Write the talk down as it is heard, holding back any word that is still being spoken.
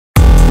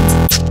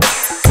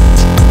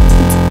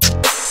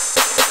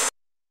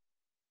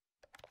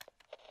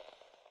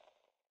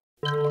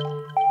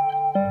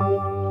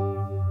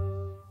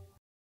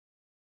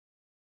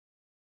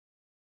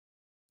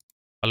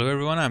Hello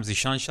everyone, I'm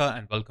Zishan Shah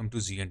and welcome to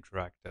Z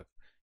Interactive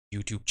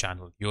YouTube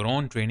channel, your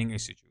own training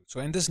institute. So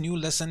in this new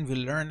lesson,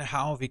 we'll learn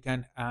how we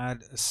can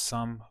add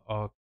some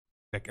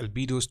like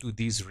albedos to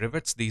these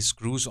rivets, these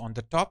screws on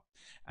the top,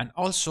 and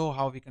also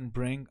how we can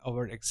bring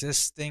our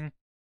existing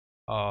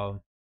uh,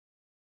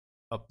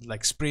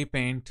 like spray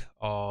paint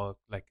or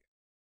like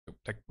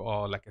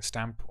a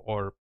stamp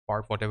or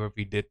part, whatever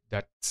we did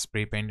that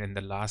spray paint in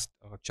the last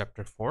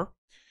chapter 4.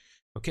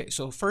 Okay,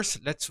 so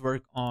first let's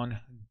work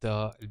on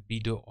the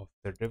albedo of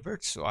the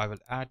rivet. So I will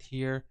add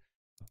here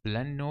a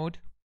blend node,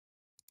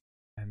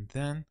 and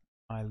then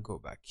I'll go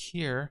back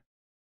here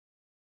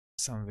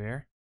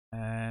somewhere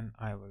and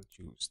I will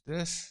choose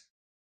this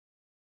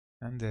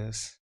and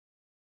this.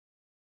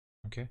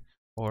 Okay,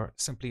 or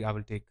simply I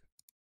will take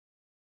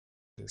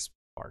this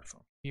part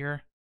from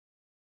here,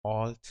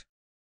 alt,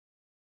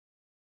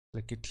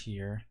 click it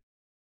here,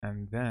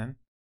 and then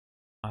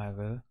I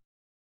will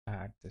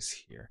add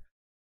this here.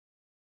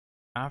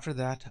 After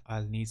that,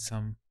 I'll need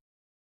some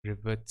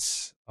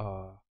rivets,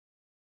 like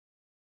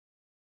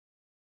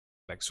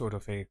sort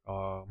of a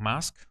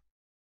mask.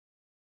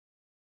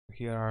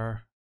 Here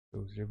are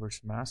those reverse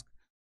mask,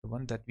 the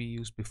one that we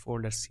used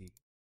before. Let's see,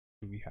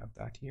 do we have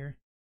that here?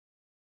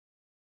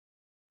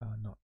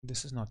 No,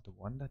 this is not the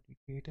one that we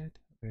created.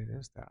 Where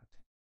is that?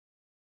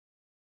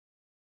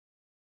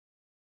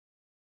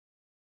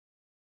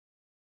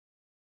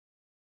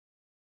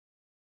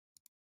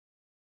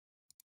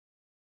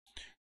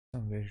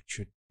 Somewhere it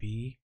should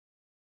be.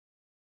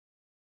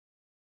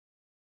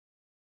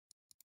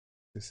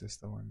 This is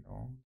the one.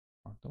 No,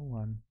 not the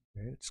one.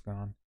 Where it's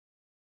gone.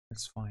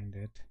 Let's find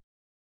it.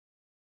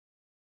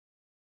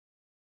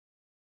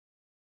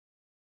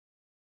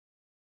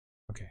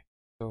 Okay,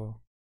 so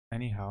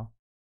anyhow,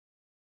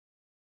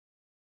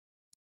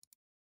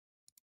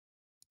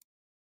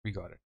 we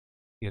got it.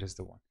 Here is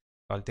the one.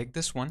 I'll take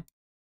this one.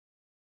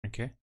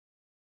 Okay,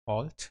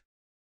 alt,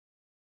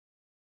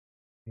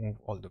 move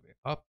all the way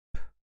up,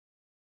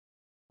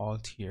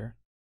 alt here,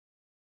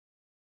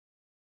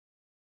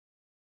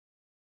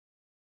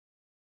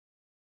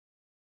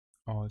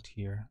 alt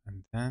here,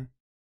 and then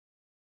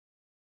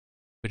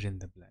put in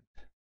the blend.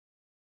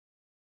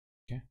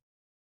 Okay,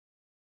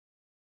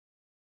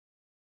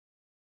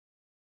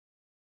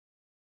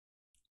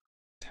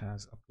 it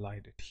has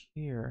applied it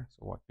here.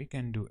 So what we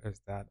can do is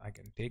that I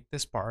can take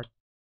this part,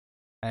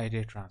 add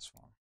a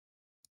transform,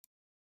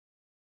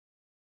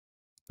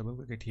 double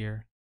click it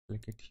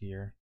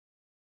here,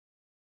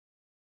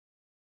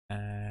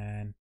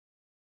 and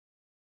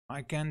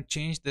I can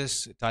change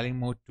this tiling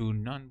mode to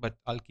none, but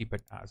I'll keep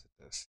it as it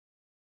is.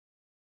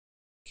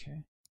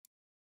 Okay,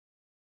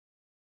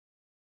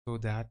 so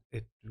that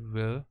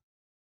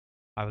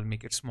I will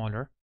make it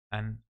smaller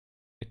and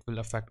it will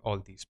affect all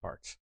these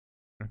parts.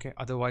 Okay,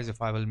 otherwise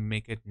if I will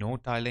make it no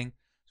tiling,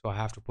 so I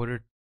have to put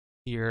it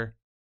here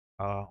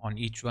on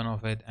each one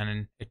of it,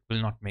 and it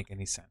will not make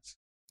any sense.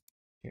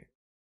 Okay,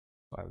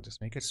 so I will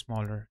just make it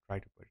smaller, try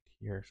to put it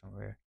here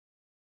somewhere,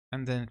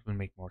 and then it will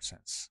make more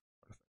sense.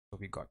 Perfect. So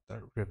we got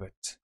the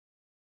rivet.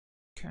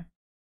 Okay,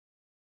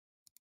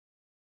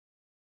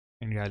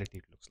 in reality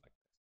it looks like this.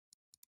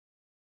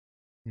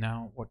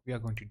 Now what we are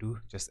going to do,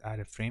 just add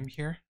a frame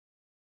here.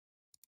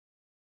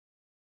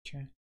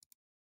 Okay,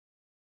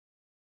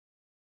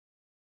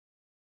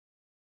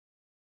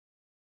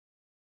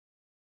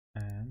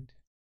 and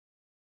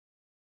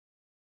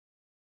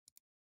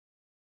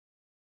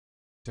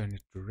turn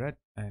it to red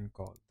and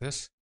call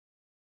this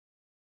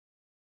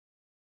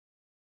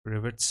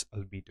rivets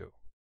albedo.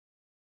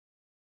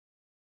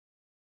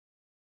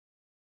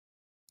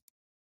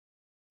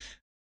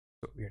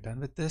 So we are done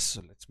with this.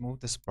 So let's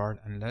move this part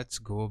and let's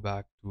go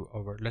back to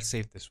our, let's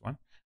save this one.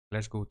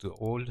 Let's go to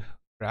old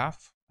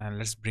graph and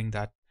let's bring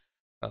that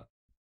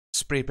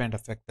spray paint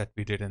effect that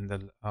we did in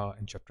the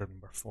in chapter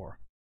number 4.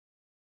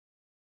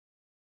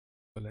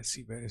 So let's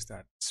see, where is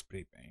that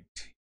spray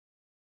paint?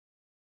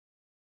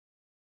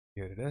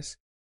 Here it is.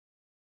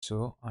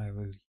 So I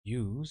will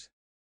use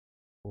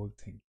whole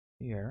thing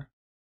here.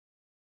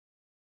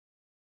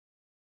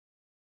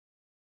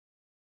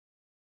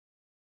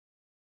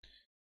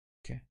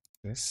 Okay,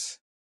 this,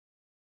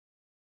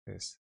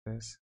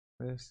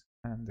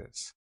 and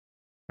this.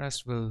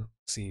 Rest we'll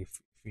see if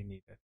we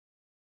need it.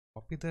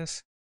 Copy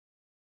this.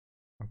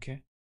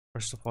 Okay,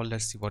 first of all,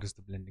 let's see what is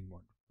the blending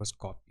mode. First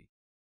copy.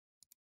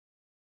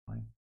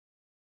 Fine.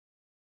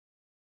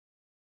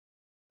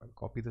 I'll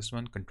copy this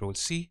one, Control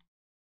C,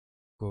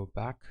 go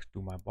back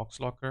to my box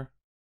locker.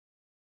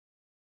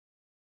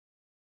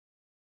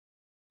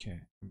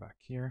 Okay, back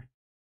here,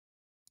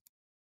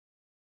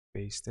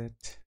 paste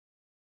it.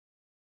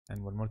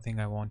 And one more thing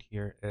I want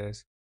here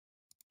is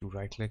to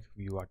right click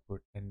view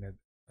output in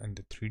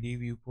the 3D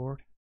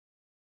viewport.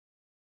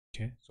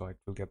 Okay, so it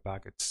will get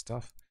back its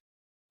stuff.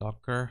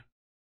 Locker,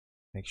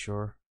 make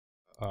sure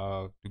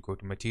to go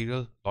to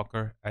material,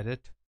 locker,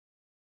 edit,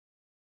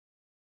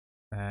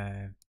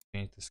 and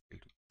change the scale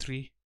to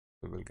 3.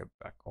 So we'll get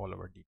back all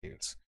our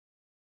details.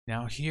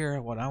 Now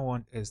here, what I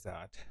want is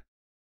that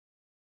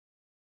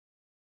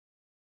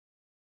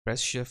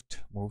press shift,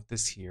 move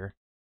this here,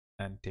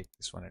 and take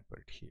this one and put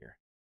it here.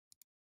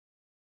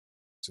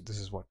 So this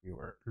is what we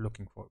were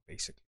looking for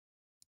basically.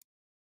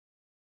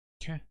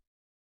 Okay,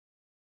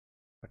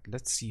 but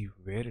let's see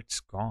where it's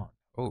gone.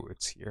 Oh,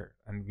 it's here,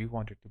 and we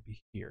want it to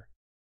be here.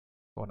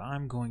 What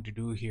I'm going to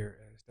do here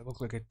is double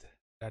click it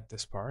at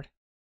this part,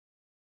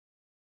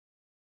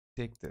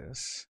 take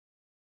this,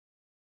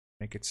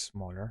 make it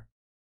smaller.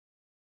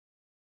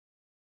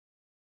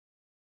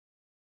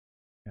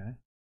 Okay,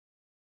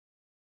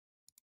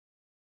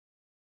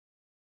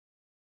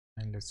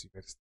 and let's see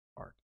where's the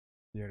part.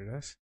 Here it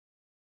is.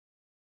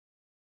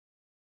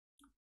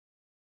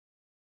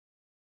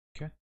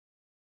 Okay,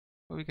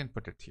 so we can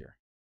put it here,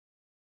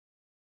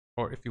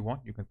 or if you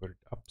want you can put it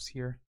up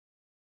here,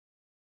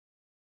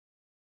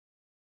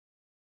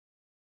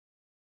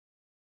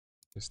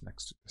 just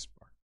next to this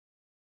part.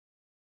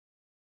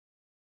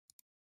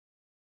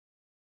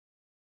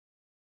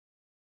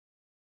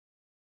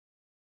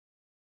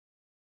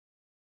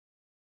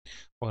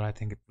 Well, I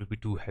think it will be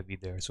too heavy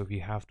there, so we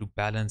have to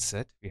balance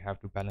it. We have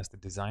to balance the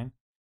design.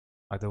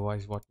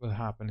 Otherwise, what will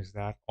happen is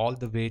that all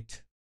the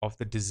weight of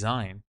the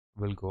design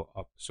will go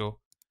up. So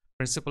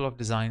principle of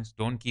designs,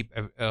 don't keep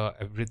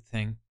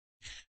everything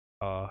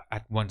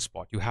at one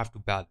spot. You have to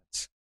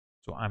balance.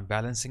 So I'm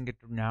balancing it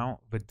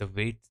now with the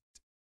weight.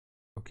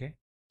 Okay,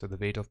 so the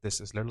weight of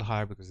this is a little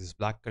higher because this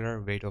black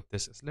color. Weight of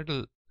this is a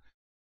little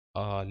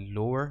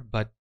lower,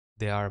 but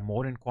they are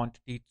more in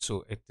quantity,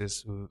 so it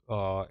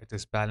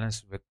is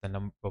balanced with the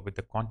number, with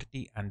the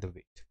quantity and the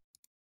weight.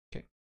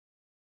 Okay,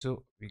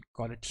 so we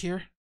call it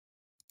here,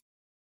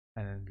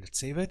 and let's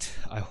save it.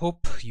 I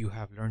hope you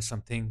have learned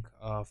something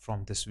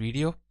from this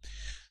video.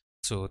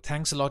 So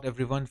thanks a lot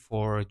everyone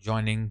for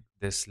joining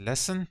this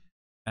lesson,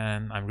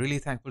 and I'm really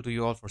thankful to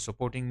you all for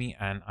supporting me,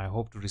 and I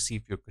hope to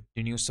receive your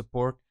continuous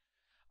support.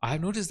 I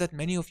have noticed that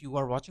many of you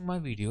are watching my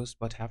videos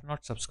but have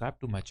not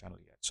subscribed to my channel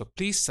yet. So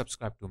please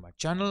subscribe to my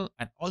channel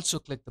and also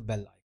click the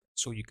bell icon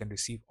so you can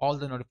receive all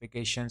the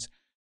notifications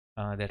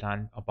that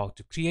I'm about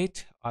to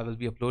create. I will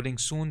be uploading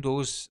soon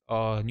those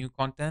new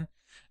content.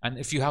 And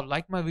if you have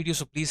liked my video,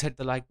 so please hit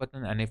the like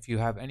button. And if you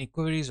have any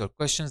queries or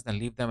questions, then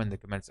leave them in the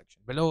comment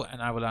section below and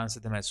I will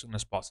answer them as soon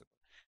as possible.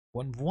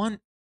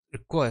 One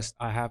request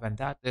I have, and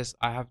that is,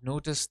 I have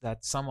noticed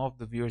that some of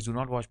the viewers do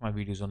not watch my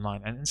videos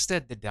online and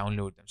instead they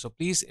download them. So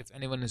please, if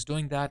anyone is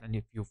doing that and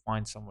if you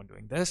find someone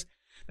doing this,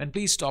 then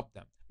please stop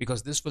them,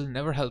 because this will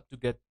never help to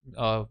get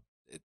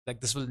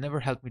this will never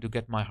help me to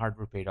get my hard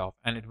work paid off,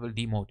 and it will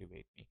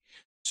demotivate me.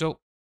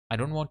 So I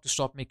don't want to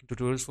stop making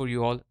tutorials for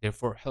you all.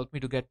 Therefore, help me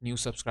to get new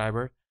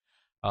subscribers.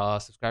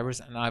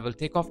 And I will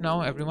take off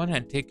now, everyone,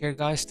 and take care,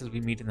 guys, till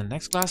we meet in the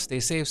next class. Stay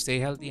safe, stay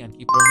healthy, and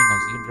keep learning on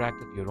Z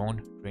Interactive, your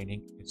own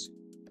training institute.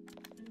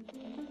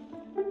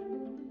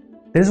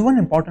 There is one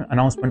important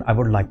announcement I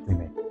would like to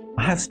make.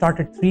 I have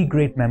started 3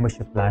 great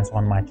membership plans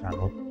on my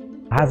channel.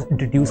 I have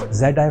introduced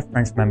ZI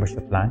Friends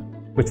membership plan,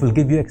 which will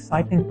give you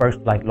exciting perks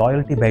like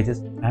loyalty badges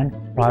and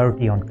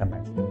priority on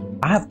comments.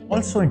 I have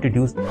also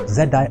introduced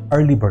ZI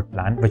Early Bird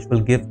plan, which will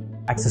give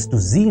access to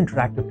Z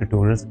Interactive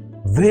tutorials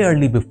way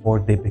early before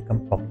they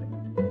become public.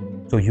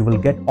 So you will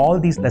get all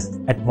these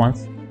lessons at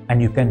once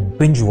and you can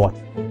binge watch.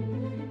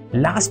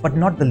 Last but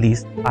not the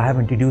least, I have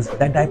introduced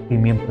ZI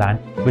Premium plan,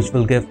 which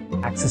will give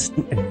access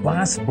to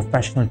advanced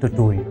professional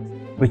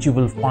tutorials, which you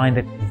will find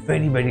at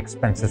very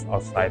expensive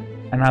outside,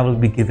 and I will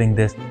be giving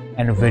this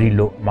at a very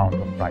low amount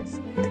of price.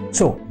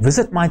 So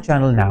visit my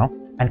channel now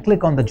and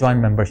click on the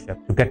join membership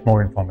to get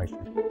more information.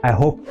 I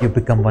hope you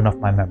become one of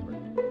my members.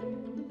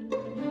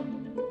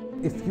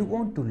 If you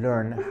want to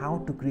learn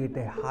how to create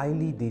a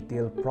highly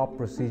detailed prop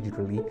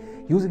procedurally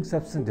using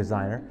Substance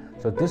Designer,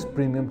 so this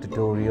premium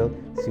tutorial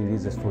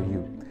series is for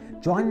you.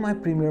 Join my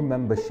premium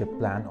membership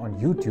plan on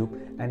YouTube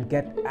and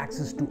get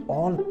access to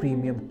all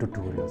premium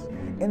tutorials.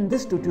 In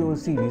this tutorial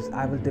series,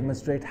 I will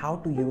demonstrate how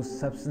to use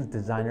Substance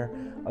Designer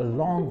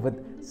along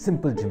with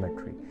simple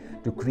geometry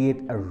to create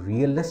a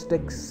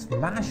realistic,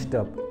 smashed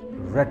up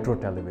retro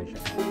television.